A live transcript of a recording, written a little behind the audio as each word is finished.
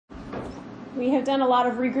We have done a lot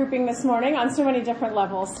of regrouping this morning on so many different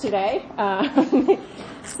levels today.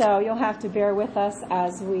 So you'll have to bear with us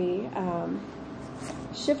as we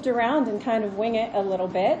shift around and kind of wing it a little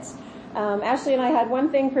bit. Ashley and I had one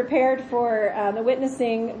thing prepared for the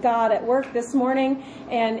Witnessing God at Work this morning,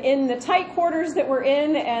 and in the tight quarters that we're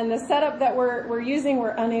in and the setup that we're using, we're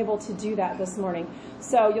unable to do that this morning.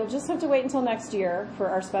 So you'll just have to wait until next year for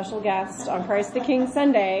our special guest on Christ the King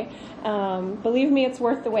Sunday. Believe me, it's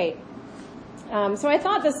worth the wait. So I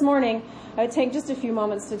thought this morning I would take just a few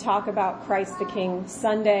moments to talk about Christ the King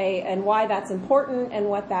Sunday and why that's important and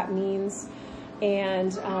what that means,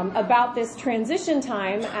 and about this transition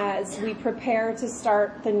time as we prepare to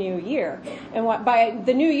start the new year. And what by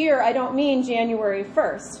the new year, I don't mean January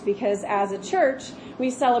 1st, because as a church, we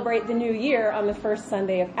celebrate the new year on the first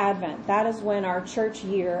Sunday of Advent. That is when our church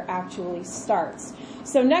year actually starts.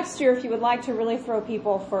 So next year, if you would like to really throw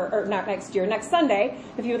people next Sunday,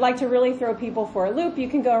 if you would like to really throw people for a loop, you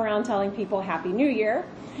can go around telling people Happy New Year.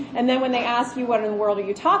 And then when they ask you, what in the world are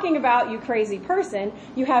you talking about, you crazy person,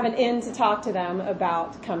 you have an in to talk to them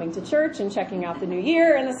about coming to church and checking out the new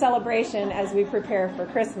year and the celebration as we prepare for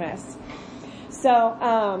Christmas.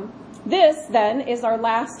 So this, then, is our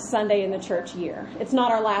last Sunday in the church year. It's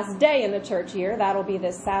not our last day in the church year. That'll be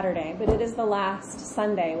this Saturday. But it is the last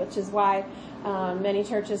Sunday, which is why many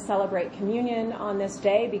churches celebrate communion on this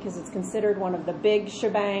day, because it's considered one of the big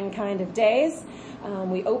shebang kind of days.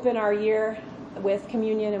 We open our year with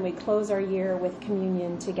communion and we close our year with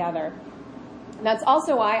communion together. And that's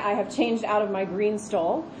also why I have changed out of my green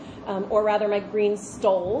stole, or rather my green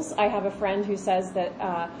stoles. I have a friend who says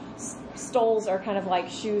that stoles are kind of like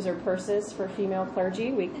shoes or purses for female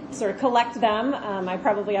clergy. We sort of collect them. I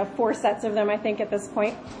probably have 4 sets of them, I think, at this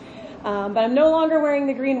point. But I'm no longer wearing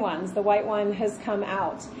the green ones. The white one has come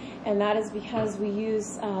out. And that is because we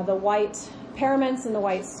use the white paraments and the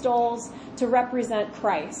white stoles to represent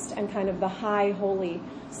Christ and kind of the high holy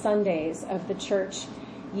Sundays of the church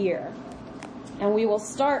year. And we will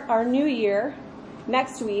start our new year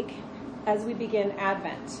next week as we begin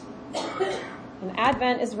Advent. And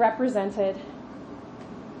Advent is represented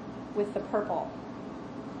with the purple.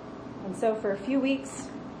 And so for a few weeks,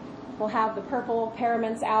 we'll have the purple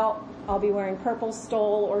paraments out. I'll be wearing purple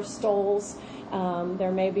stole or stoles.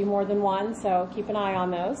 There may be more than one, so keep an eye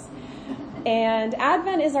on those. And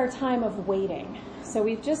Advent is our time of waiting. So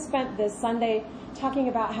we've just spent this Sunday talking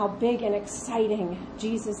about how big and exciting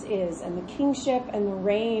Jesus is and the kingship and the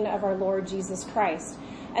reign of our Lord Jesus Christ.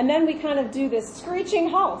 And then we kind of do this screeching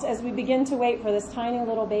halt as we begin to wait for this tiny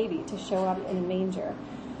little baby to show up in a manger.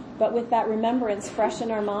 But with that remembrance fresh in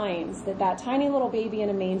our minds that that tiny little baby in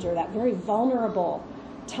a manger, that very vulnerable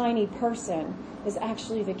tiny person, is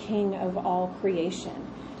actually the King of all creation.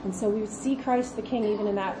 And so we see Christ the King even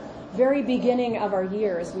in that very beginning of our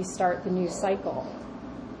year as we start the new cycle.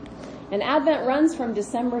 And Advent runs from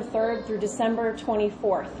December 3rd through December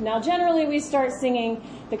 24th. Now, generally, we start singing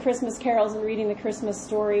the Christmas carols and reading the Christmas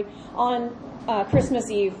story on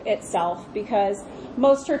Christmas Eve itself, because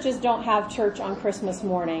most churches don't have church on Christmas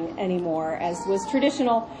morning anymore, as was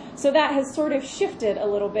traditional. So that has sort of shifted a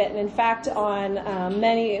little bit. And in fact, on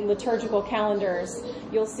many liturgical calendars,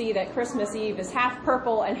 you'll see that Christmas Eve is half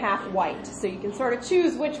purple and half white. So you can sort of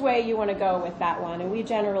choose which way you want to go with that one. And we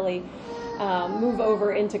generally move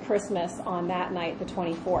over into Christmas on that night, the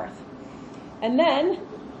 24th. And then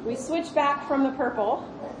we switch back from the purple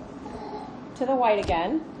to the white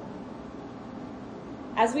again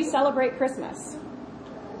as we celebrate Christmas.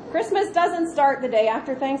 Christmas doesn't start the day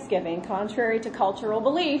after Thanksgiving, contrary to cultural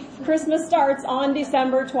belief. Christmas starts on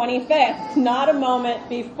December 25th, not a moment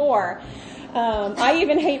before. I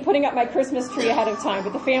even hate putting up my Christmas tree ahead of time,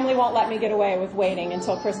 but the family won't let me get away with waiting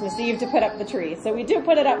until Christmas Eve to put up the tree. So we do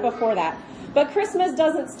put it up before that. But Christmas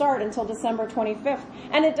doesn't start until December 25th,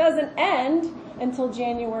 and it doesn't end until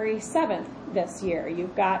January 7th this year.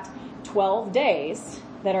 You've got 12 days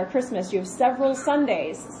that are Christmas. You have several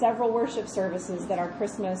Sundays, several worship services that are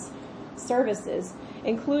Christmas services,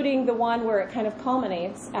 including the one where it kind of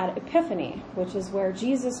culminates at Epiphany, which is where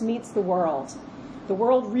Jesus meets the world. The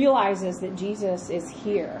world realizes that Jesus is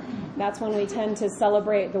here. That's when we tend to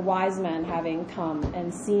celebrate the wise men having come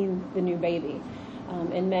and seen the new baby.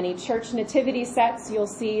 In many church nativity sets, you'll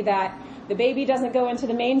see that the baby doesn't go into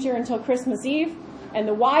the manger until Christmas Eve, and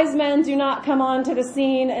the wise men do not come onto the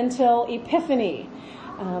scene until Epiphany.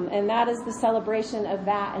 And that is the celebration of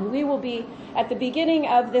that. And we will be at the beginning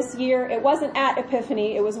of this year. It wasn't at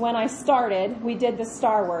Epiphany. It was when I started. We did the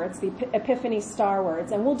Star Words, the Epiphany Star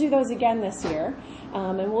Words. And we'll do those again this year.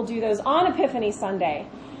 And we'll do those on Epiphany Sunday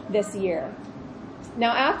this year.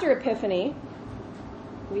 Now, after Epiphany,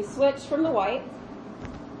 we switch from the white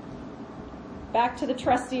back to the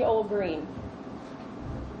trusty old green.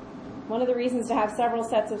 One of the reasons to have several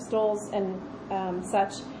sets of stoles and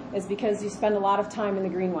such is because you spend a lot of time in the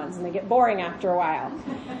green ones and they get boring after a while.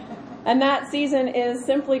 And that season is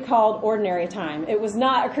simply called ordinary time. It was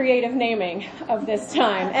not a creative naming of this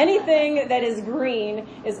time. Anything that is green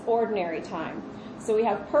is ordinary time. So we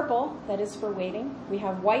have purple, that is for waiting. We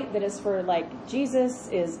have white, that is for like Jesus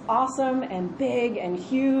is awesome and big and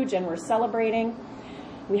huge and we're celebrating.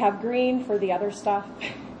 We have green for the other stuff.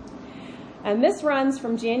 And this runs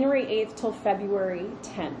from January 8th till February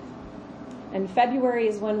 10th. And February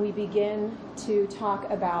is when we begin to talk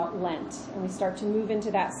about Lent, and we start to move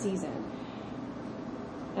into that season.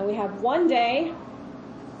 And we have one day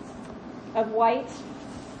of white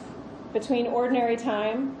between ordinary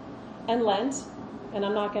time and Lent. And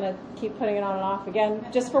I'm not going to keep putting it on and off again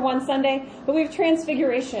just for one Sunday, but we have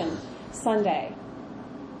Transfiguration Sunday,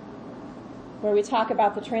 where we talk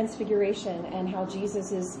about the Transfiguration and how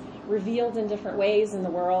Jesus is revealed in different ways in the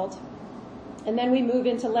world. And then we move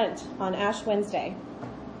into Lent on Ash Wednesday.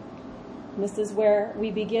 And this is where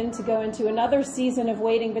we begin to go into another season of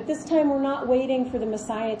waiting, but this time we're not waiting for the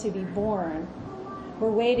Messiah to be born.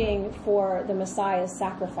 We're waiting for the Messiah's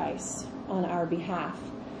sacrifice on our behalf.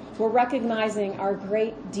 We're recognizing our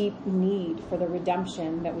great deep need for the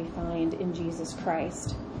redemption that we find in Jesus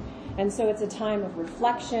Christ. And so it's a time of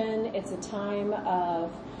reflection, it's a time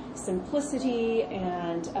of simplicity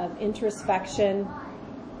and of introspection.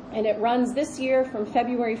 And it runs this year from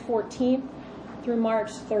February 14th through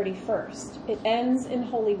March 31st. It ends in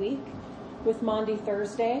Holy Week with Maundy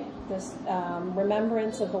Thursday, this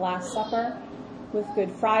remembrance of the Last Supper, with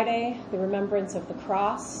Good Friday, the remembrance of the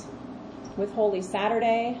cross, with Holy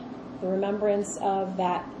Saturday, the remembrance of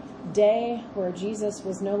that day where Jesus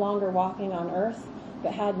was no longer walking on earth,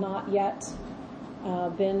 but had not yet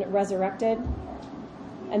been resurrected.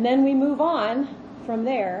 And then we move on from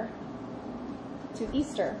there to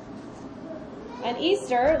Easter. And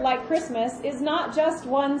Easter, like Christmas, is not just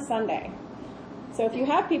one Sunday. So if you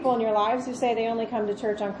have people in your lives who say they only come to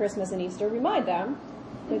church on Christmas and Easter, remind them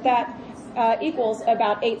that equals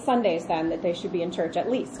about 8 Sundays then that they should be in church at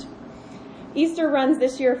least. Easter runs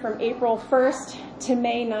this year from April 1st to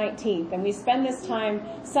May 19th, and we spend this time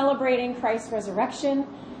celebrating Christ's resurrection,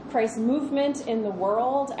 Christ's movement in the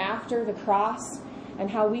world after the cross,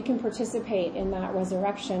 and how we can participate in that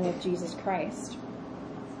resurrection with Jesus Christ.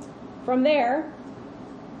 From there,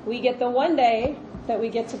 we get the one day that we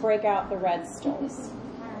get to break out the red stoles.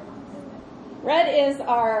 Red is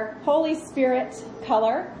our Holy Spirit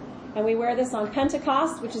color, and we wear this on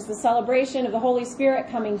Pentecost, which is the celebration of the Holy Spirit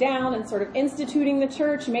coming down and sort of instituting the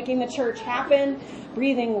church, making the church happen,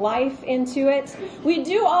 breathing life into it. We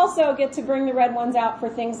do also get to bring the red ones out for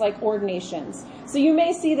things like ordinations. So you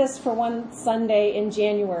may see this for one Sunday in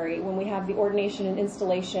January when we have the ordination and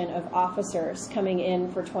installation of officers coming in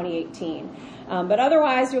for 2018. But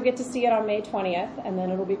otherwise, you'll get to see it on May 20th, and then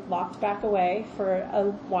it'll be locked back away for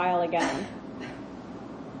a while again.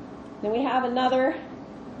 Then we have another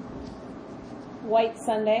White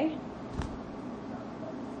Sunday.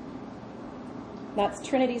 That's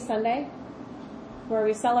Trinity Sunday, where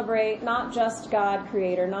we celebrate not just God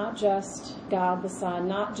Creator, not just God the Son,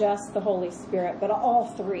 not just the Holy Spirit, but all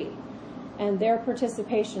three, and their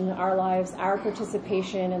participation in our lives, our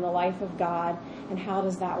participation in the life of God, and how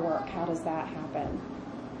does that work? How does that happen?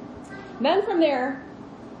 Then from there,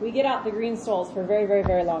 we get out the green stoles for a very, very,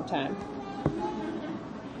 very long time.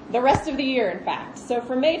 The rest of the year, in fact. So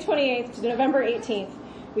from May 28th to November 18th,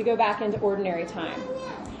 we go back into ordinary time.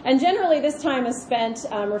 And generally this time is spent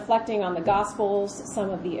reflecting on the Gospels, some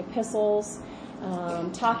of the epistles,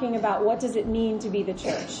 talking about what does it mean to be the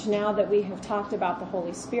church. Now that we have talked about the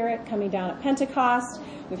Holy Spirit coming down at Pentecost,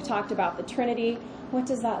 we've talked about the Trinity, what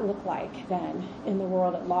does that look like then in the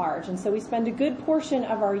world at large? And so we spend a good portion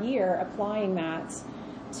of our year applying that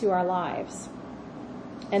to our lives.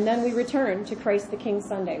 And then we return to Christ the King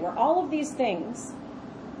Sunday, where all of these things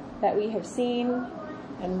that we have seen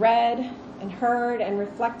and read and heard and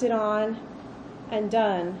reflected on and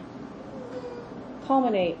done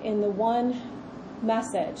culminate in the one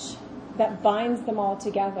message that binds them all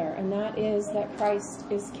together, and that is that Christ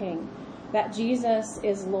is King, that Jesus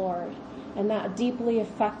is Lord, and that deeply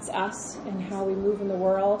affects us and how we move in the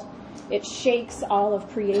world. It shakes all of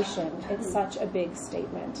creation. It's such a big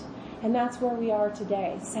statement. And that's where we are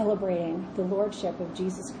today, celebrating the Lordship of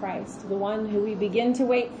Jesus Christ, the one who we begin to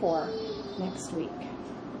wait for next week.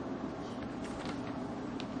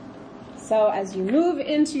 So as you move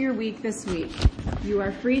into your week this week, you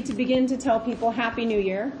are free to begin to tell people Happy New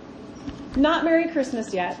Year. Not Merry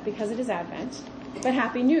Christmas yet, because it is Advent, but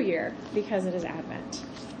Happy New Year, because it is Advent.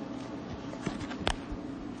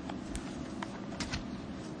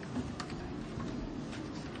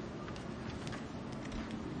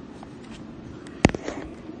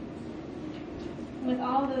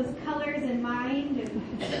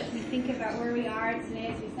 think about where we are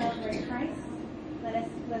today as we celebrate Christ,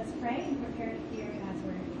 let's pray and prepare to hear God's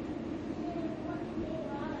word.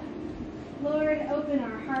 Lord, open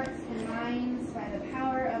our hearts and minds by the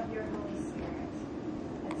power of your Holy Spirit,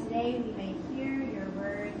 that today we may hear your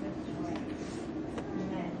word with joy.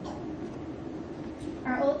 Amen.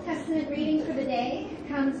 Our Old Testament reading for the day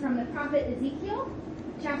comes from the prophet Ezekiel,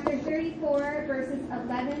 chapter 34, verses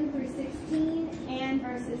 11 through 16, and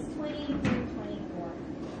verses 20 through 24.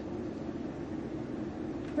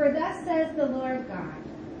 For thus says the Lord God,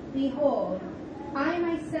 Behold, I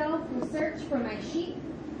myself will search for my sheep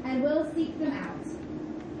and will seek them out.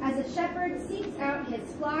 As a shepherd seeks out his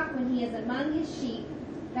flock when he is among his sheep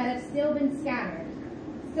that have still been scattered,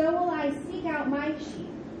 so will I seek out my sheep,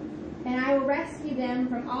 and I will rescue them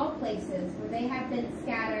from all places where they have been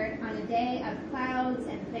scattered on a day of clouds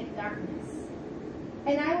and thick darkness.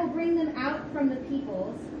 And I will bring them out from the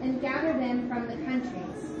peoples and gather them from the countries,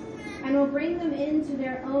 and will bring them into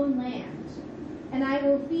their own land. And I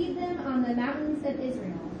will feed them on the mountains of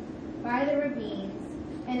Israel, by the ravines,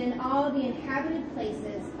 and in all the inhabited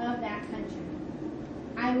places of that country.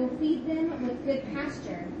 I will feed them with good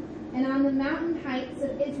pasture, and on the mountain heights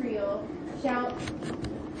of Israel shall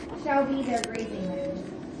be their grazing lands.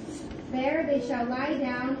 There they shall lie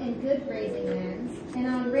down in good grazing lands, and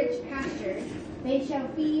on rich pastures they shall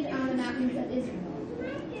feed on the mountains of Israel.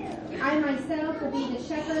 I myself will be the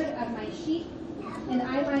shepherd of my sheep, and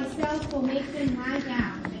I myself will make them lie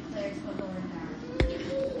down, declares the Lord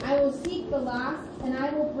God. I will seek the lost, and I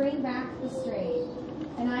will bring back the strayed,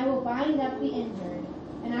 and I will bind up the injured,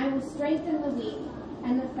 and I will strengthen the weak,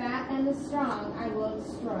 and the fat and the strong I will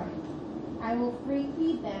destroy. I will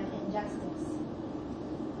feed them in justice.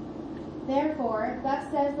 Therefore, thus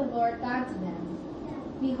says the Lord God to them,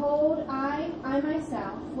 Behold, I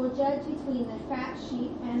myself will judge between the fat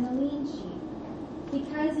sheep and the lean sheep,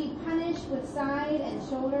 because you punish with side and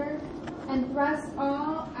shoulder, and thrust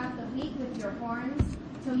all at the weak with your horns,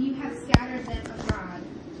 till you have scattered them abroad.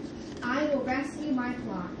 I will rescue my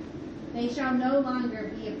flock. They shall no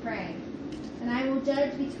longer be a prey. And I will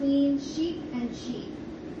judge between sheep and sheep.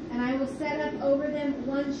 And I will set up over them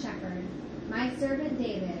one shepherd, my servant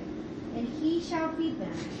David, and he shall feed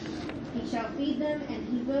them. He shall feed them, and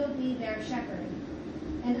he will be their shepherd.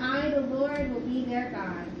 And I, the Lord, will be their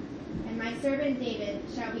God, and my servant David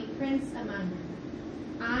shall be prince among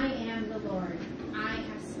them. I am the Lord. I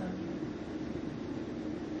have spoken.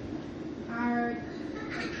 Our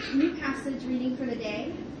new passage reading for the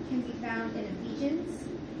day can be found in Ephesians,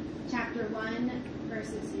 chapter 1,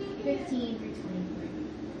 verses 15 through 23.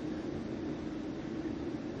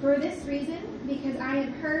 For this reason, because I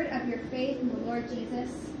have heard of your faith in the Lord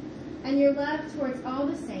Jesus, and your love towards all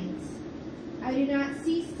the saints, I do not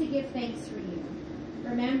cease to give thanks for you,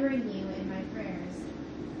 remembering you in my prayers,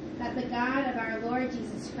 that the God of our Lord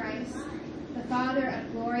Jesus Christ, the Father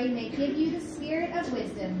of glory, may give you the spirit of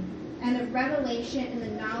wisdom and of revelation in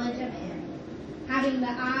the knowledge of him, having the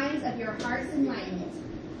eyes of your hearts enlightened,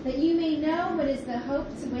 that you may know what is the hope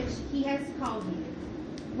to which he has called you,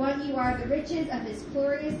 what you are the riches of his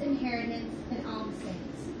glorious inheritance in all the saints,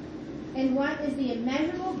 and what is the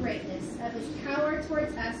immeasurable greatness of his power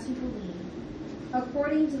towards us who believe,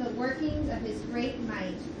 according to the workings of his great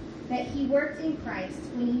might, that he worked in Christ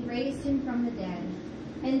when he raised him from the dead,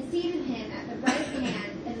 and seated him at the right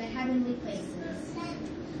hand in the heavenly places,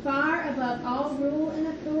 far above all rule and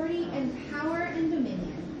authority and power and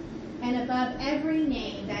dominion, and above every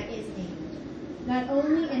name that is named, not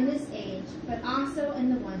only in this age, but also in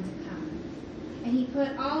the one to come. And he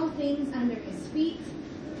put all things under his feet,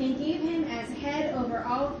 and gave him as head over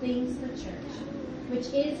all things the church, which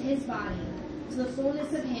is his body, to the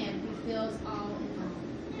fullness of him who fills all in all.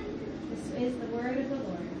 This is the word of the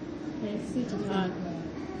Lord. Thanks be to God.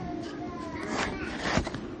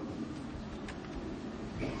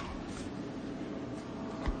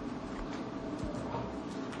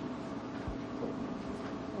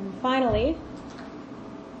 And finally,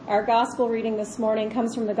 our gospel reading this morning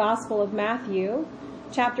comes from the Gospel of Matthew,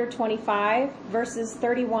 chapter 25, verses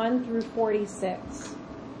 31 through 46.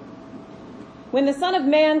 When the Son of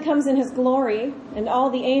Man comes in his glory, and all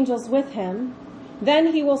the angels with him,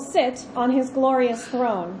 then he will sit on his glorious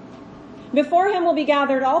throne. Before him will be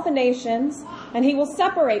gathered all the nations, and he will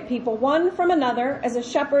separate people one from another as a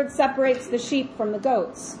shepherd separates the sheep from the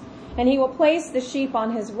goats. And he will place the sheep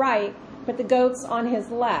on his right, but the goats on his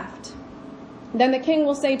left. Then the king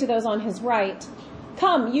will say to those on his right,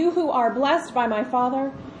 Come, you who are blessed by my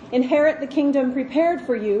Father, inherit the kingdom prepared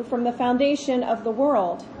for you from the foundation of the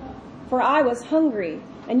world. For I was hungry,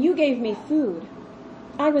 and you gave me food.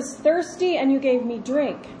 I was thirsty, and you gave me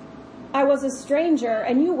drink. I was a stranger,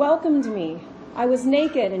 and you welcomed me. I was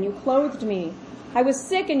naked, and you clothed me. I was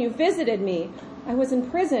sick, and you visited me. I was in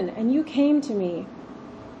prison, and you came to me.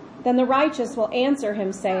 Then the righteous will answer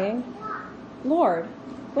him, saying, Lord,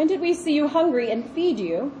 when did we see you hungry and feed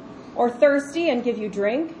you, or thirsty and give you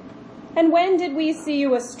drink? And when did we see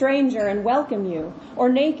you a stranger and welcome you, or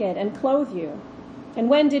naked and clothe you? And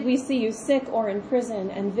when did we see you sick or in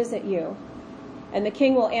prison and visit you? And the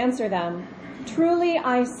king will answer them, Truly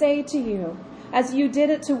I say to you, as you did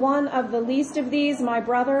it to one of the least of these, my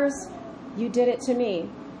brothers, you did it to me.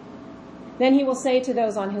 Then he will say to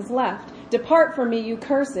those on his left, Depart from me, you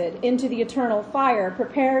cursed, into the eternal fire,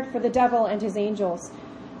 prepared for the devil and his angels.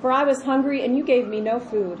 For I was hungry, and you gave me no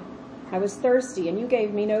food. I was thirsty, and you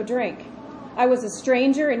gave me no drink. I was a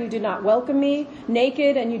stranger, and you did not welcome me,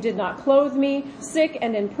 naked, and you did not clothe me, sick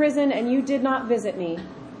and in prison, and you did not visit me.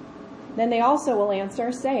 Then they also will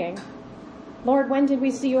answer, saying, Lord, when did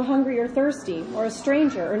we see you hungry or thirsty, or a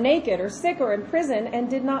stranger, or naked, or sick, or in prison, and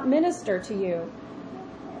did not minister to you?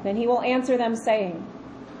 Then he will answer them, saying,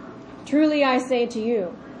 Truly I say to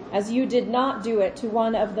you, as you did not do it to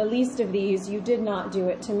one of the least of these, you did not do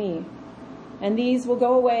it to me. And these will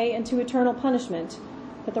go away into eternal punishment,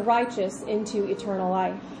 but the righteous into eternal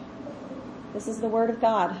life. This is the word of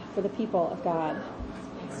God for the people of God.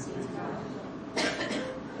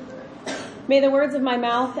 May the words of my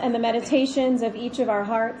mouth and the meditations of each of our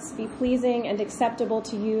hearts be pleasing and acceptable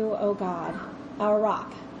to you, O God, our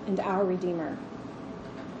rock and our Redeemer.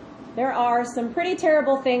 There are some pretty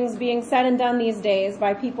terrible things being said and done these days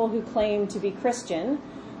by people who claim to be Christian.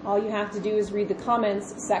 All you have to do is read the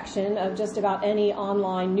comments section of just about any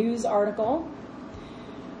online news article.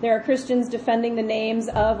 There are Christians defending the names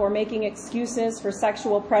of or making excuses for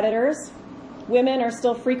sexual predators. Women are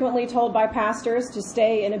still frequently told by pastors to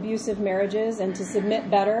stay in abusive marriages and to submit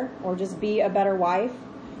better or just be a better wife,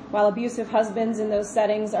 while abusive husbands in those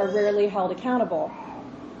settings are rarely held accountable.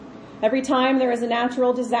 Every time there is a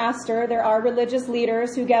natural disaster, there are religious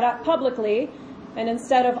leaders who get up publicly and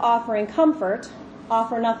instead of offering comfort,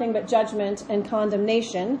 offer nothing but judgment and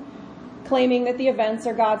condemnation, claiming that the events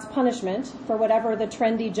are God's punishment for whatever the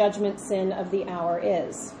trendy judgment sin of the hour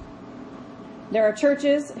is. There are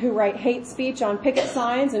churches who write hate speech on picket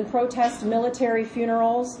signs and protest military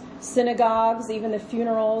funerals, synagogues, even the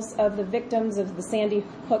funerals of the victims of the Sandy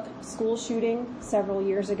Hook school shooting several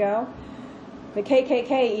years ago. The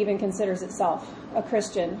KKK even considers itself a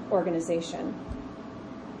Christian organization.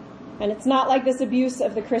 And it's not like this abuse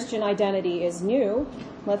of the Christian identity is new.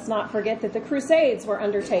 Let's not forget that the Crusades were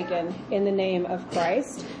undertaken in the name of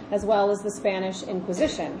Christ, as well as the Spanish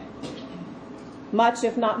Inquisition. Much,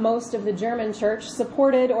 if not most, of the German church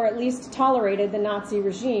supported or at least tolerated the Nazi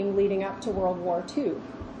regime leading up to World War II.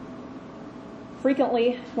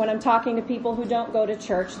 Frequently, when I'm talking to people who don't go to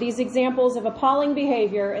church, these examples of appalling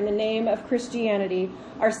behavior in the name of Christianity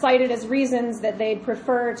are cited as reasons that they'd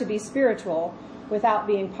prefer to be spiritual without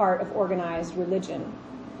being part of organized religion.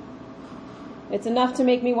 It's enough to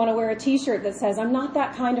make me want to wear a t-shirt that says, I'm not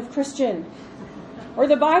that kind of Christian. Or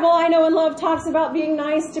the Bible I know and love talks about being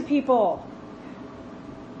nice to people.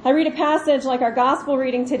 I read a passage like our gospel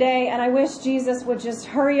reading today, and I wish Jesus would just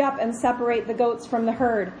hurry up and separate the goats from the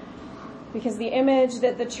herd, because the image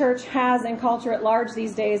that the church has in culture at large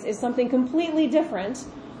these days is something completely different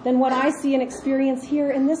than what I see and experience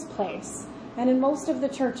here in this place and in most of the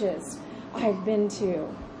churches I've been to.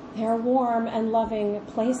 They are warm and loving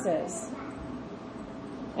places.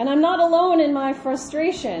 And I'm not alone in my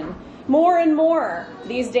frustration. More and more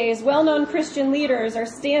these days, well-known Christian leaders are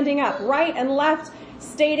standing up right and left,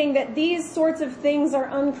 stating that these sorts of things are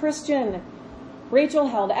unchristian. Rachel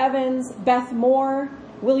Held Evans, Beth Moore,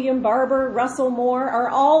 William Barber, Russell Moore are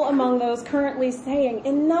all among those currently saying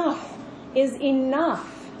enough is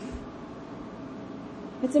enough.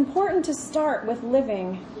 It's important to start with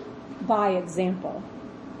living by example.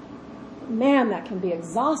 Man, that can be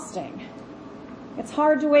exhausting. It's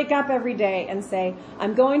hard to wake up every day and say,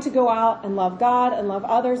 I'm going to go out and love God and love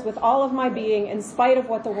others with all of my being in spite of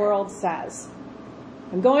what the world says.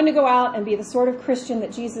 I'm going to go out and be the sort of Christian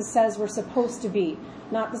that Jesus says we're supposed to be,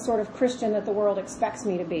 not the sort of Christian that the world expects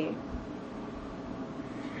me to be.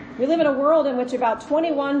 We live in a world in which about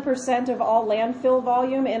 21% of all landfill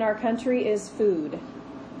volume in our country is food,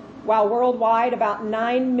 while worldwide about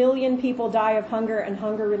 9 million people die of hunger and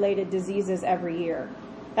hunger-related diseases every year.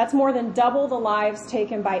 That's more than double the lives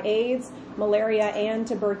taken by AIDS, malaria, and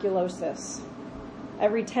tuberculosis.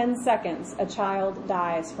 Every 10 seconds, a child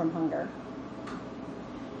dies from hunger.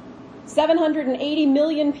 780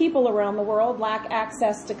 million people around the world lack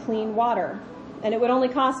access to clean water, and it would only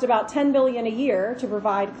cost about $10 billion a year to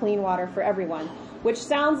provide clean water for everyone. which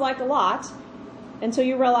sounds like a lot until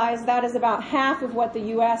you realize that is about half of what the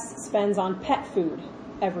U.S. spends on pet food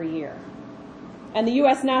every year. And the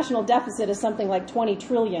U.S. national deficit is something like $20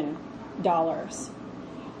 trillion.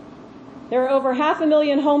 There are over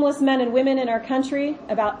 500,000 homeless men and women in our country,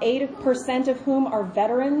 about 8% of whom are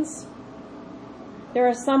veterans. There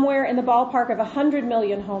are somewhere in the ballpark of 100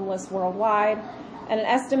 million homeless worldwide, and an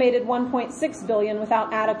estimated 1.6 billion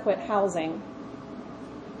without adequate housing.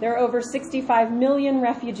 There are over 65 million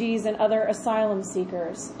refugees and other asylum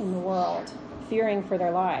seekers in the world, fearing for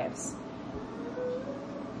their lives.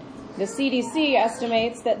 The CDC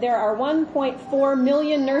estimates that there are 1.4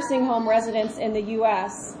 million nursing home residents in the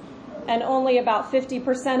U.S., and only about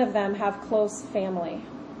 50% of them have close family.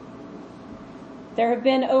 There have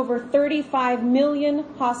been over 35 million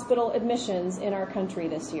hospital admissions in our country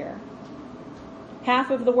this year. Half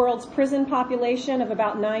of the world's prison population of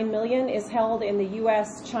about 9 million is held in the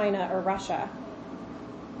U.S., China, or Russia.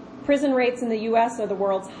 Prison rates in the U.S. are the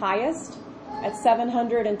world's highest, at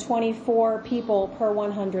 724 people per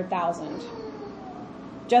 100,000.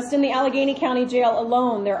 Just in the Allegheny County Jail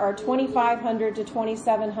alone, there are 2,500 to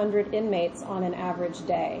 2,700 inmates on an average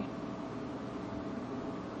day.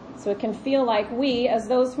 So it can feel like we, as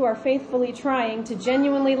those who are faithfully trying to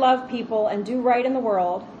genuinely love people and do right in the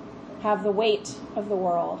world, have the weight of the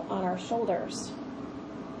world on our shoulders.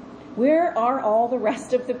 Where are all the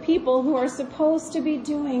rest of the people who are supposed to be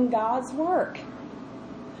doing God's work?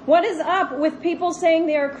 What is up with people saying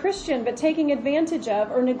they are Christian but taking advantage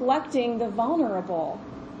of or neglecting the vulnerable?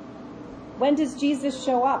 When does Jesus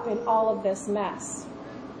show up in all of this mess?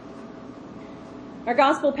 Our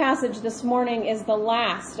gospel passage this morning is the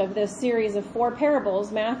last of this series of 4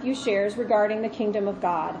 parables Matthew shares regarding the kingdom of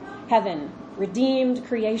God, heaven, redeemed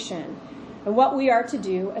creation, and what we are to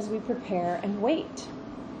do as we prepare and wait.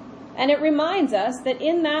 And it reminds us that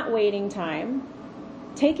in that waiting time,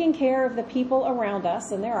 taking care of the people around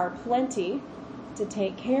us, and there are plenty to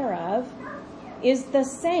take care of, is the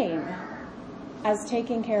same as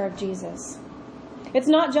taking care of Jesus. It's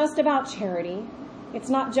not just about charity. It's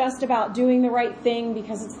not just about doing the right thing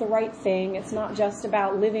because it's the right thing. It's not just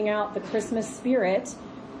about living out the Christmas spirit.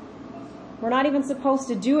 We're not even supposed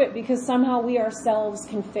to do it because somehow we ourselves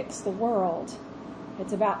can fix the world.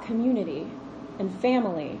 It's about community and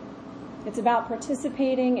family. It's about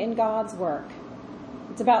participating in God's work.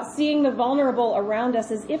 It's about seeing the vulnerable around us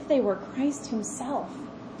as if they were Christ himself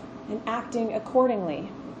and acting accordingly.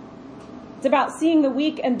 It's about seeing the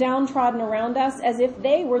weak and downtrodden around us as if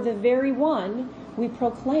they were the very one we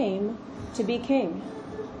proclaim to be king.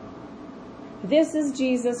 This is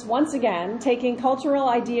Jesus once again taking cultural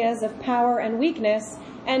ideas of power and weakness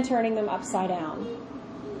and turning them upside down.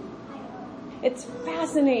 It's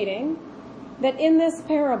fascinating that in this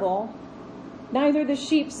parable, neither the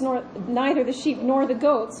sheep nor the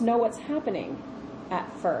goats know what's happening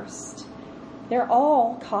at first. They're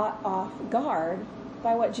all caught off guard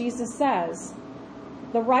by what Jesus says.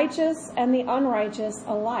 The righteous and the unrighteous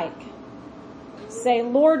alike say,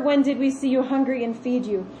 "Lord, when did we see you hungry and feed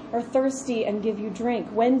you, or thirsty and give you drink?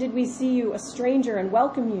 When did we see you a stranger and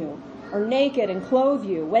welcome you, or naked and clothe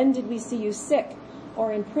you? When did we see you sick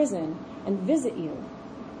or in prison and visit you?"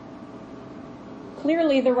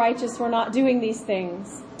 Clearly, the righteous were not doing these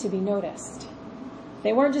things to be noticed.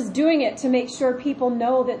 They weren't just doing it to make sure people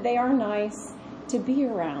know that they are nice to be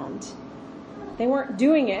around. They weren't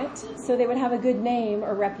doing it so they would have a good name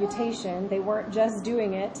or reputation. They weren't just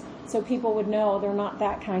doing it so people would know they're not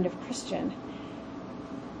that kind of Christian.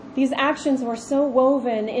 These actions were so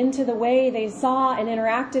woven into the way they saw and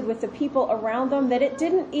interacted with the people around them that it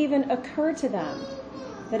didn't even occur to them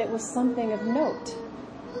that it was something of note.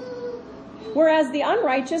 Whereas the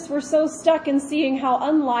unrighteous were so stuck in seeing how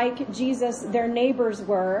unlike Jesus their neighbors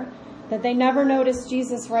were that they never noticed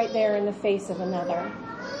Jesus right there in the face of another.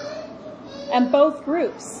 And both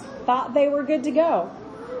groups thought they were good to go.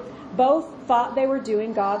 Both thought they were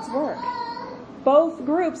doing God's work. Both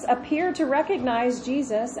groups appear to recognize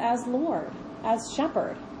Jesus as Lord, as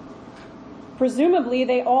shepherd. Presumably,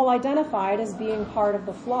 they all identified as being part of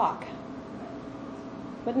the flock.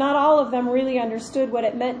 But not all of them really understood what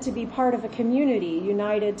it meant to be part of a community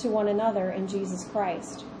united to one another in Jesus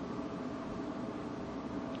Christ.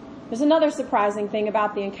 There's another surprising thing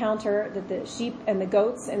about the encounter that the sheep and the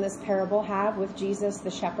goats in this parable have with Jesus the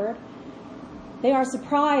shepherd. They are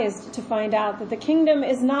surprised to find out that the kingdom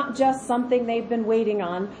is not just something they've been waiting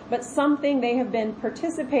on, but something they have been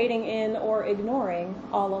participating in or ignoring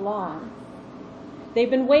all along. They've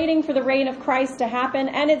been waiting for the reign of Christ to happen,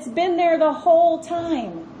 and it's been there the whole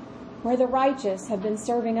time, where the righteous have been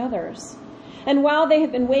serving others. And while they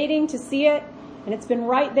have been waiting to see it, And it's been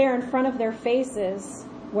right there in front of their faces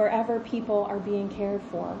wherever people are being cared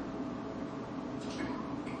for.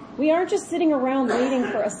 We aren't just sitting around waiting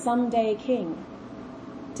for a someday king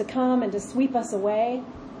to come and to sweep us away.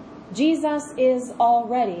 Jesus is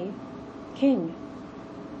already king.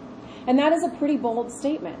 And that is a pretty bold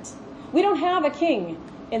statement. We don't have a king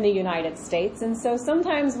in the United States, and so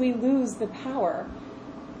sometimes we lose the power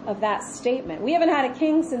of that statement. We haven't had a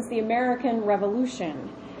king since the American Revolution.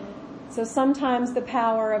 So sometimes the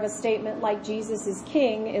power of a statement like Jesus is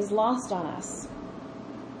king is lost on us.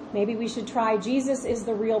 Maybe we should try Jesus is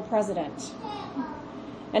the real president.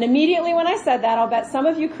 And immediately when I said that, I'll bet some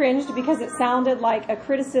of you cringed because it sounded like a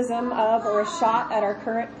criticism of or a shot at our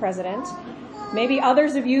current president. Maybe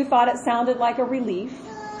others of you thought it sounded like a relief.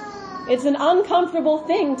 It's an uncomfortable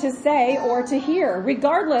thing to say or to hear,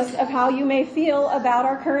 regardless of how you may feel about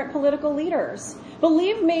our current political leaders.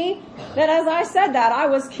 Believe me that as I said that, I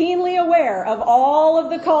was keenly aware of all of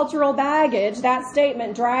the cultural baggage that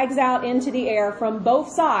statement drags out into the air from both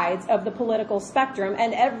sides of the political spectrum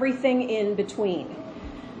and everything in between.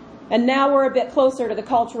 And now we're a bit closer to the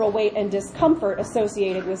cultural weight and discomfort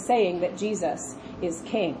associated with saying that Jesus is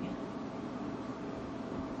king.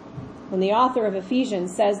 When the author of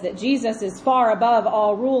Ephesians says that Jesus is far above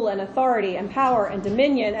all rule and authority and power and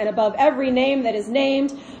dominion and above every name that is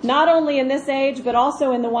named, not only in this age but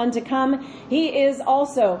also in the one to come, he is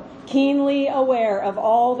also keenly aware of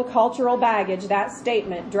all the cultural baggage that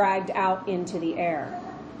statement dragged out into the air.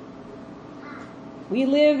 We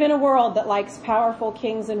live in a world that likes powerful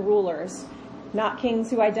kings and rulers, not kings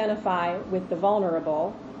who identify with the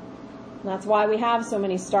vulnerable. That's why we have so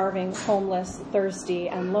many starving, homeless, thirsty,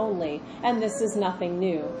 and lonely. And this is nothing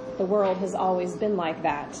new. The world has always been like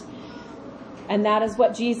that. And that is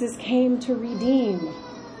what Jesus came to redeem.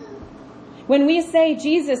 When we say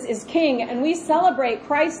Jesus is King and we celebrate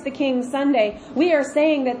Christ the King Sunday, we are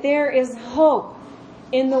saying that there is hope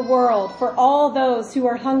in the world for all those who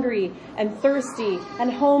are hungry and thirsty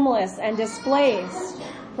and homeless and displaced,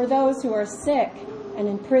 for those who are sick and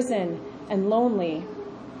in prison and lonely.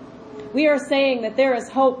 We are saying that there is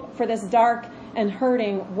hope for this dark and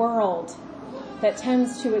hurting world that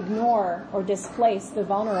tends to ignore or displace the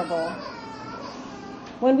vulnerable.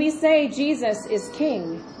 When we say Jesus is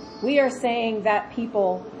King, we are saying that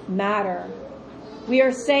people matter. We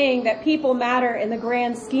are saying that people matter in the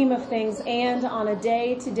grand scheme of things and on a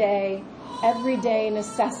day-to-day, everyday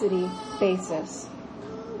necessity basis.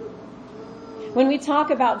 When we talk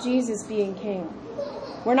about Jesus being King,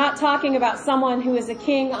 we're not talking about someone who is a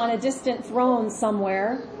king on a distant throne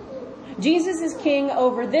somewhere. Jesus is king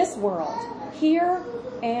over this world, here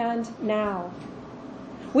and now.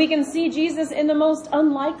 We can see Jesus in the most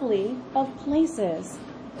unlikely of places,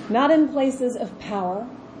 not in places of power,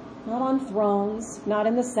 not on thrones, not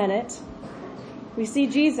in the Senate. We see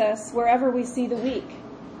Jesus wherever we see the weak,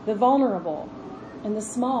 the vulnerable, and the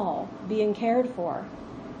small being cared for.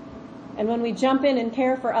 And when we jump in and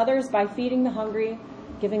care for others by feeding the hungry,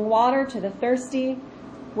 giving water to the thirsty,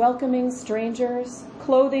 welcoming strangers,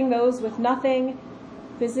 clothing those with nothing,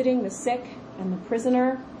 visiting the sick and the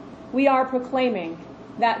prisoner, we are proclaiming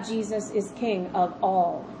that Jesus is King of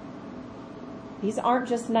all. These aren't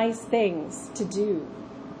just nice things to do.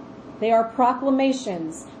 They are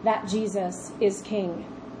proclamations that Jesus is King.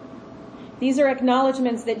 These are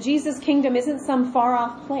acknowledgments that Jesus' kingdom isn't some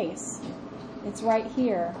far-off place. It's right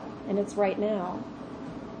here and it's right now.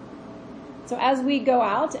 So as we go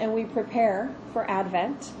out and we prepare for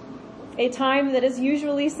Advent, a time that is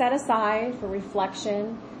usually set aside for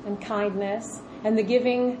reflection and kindness and the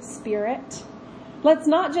giving spirit, let's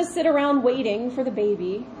not just sit around waiting for the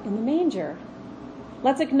baby in the manger.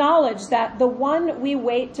 Let's acknowledge that the one we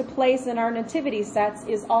wait to place in our nativity sets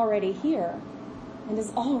is already here and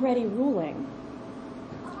is already ruling.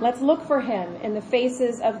 Let's look for him in the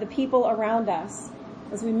faces of the people around us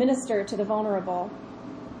as we minister to the vulnerable.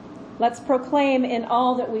 Let's proclaim in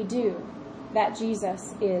all that we do that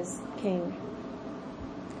Jesus is King.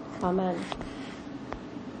 Amen.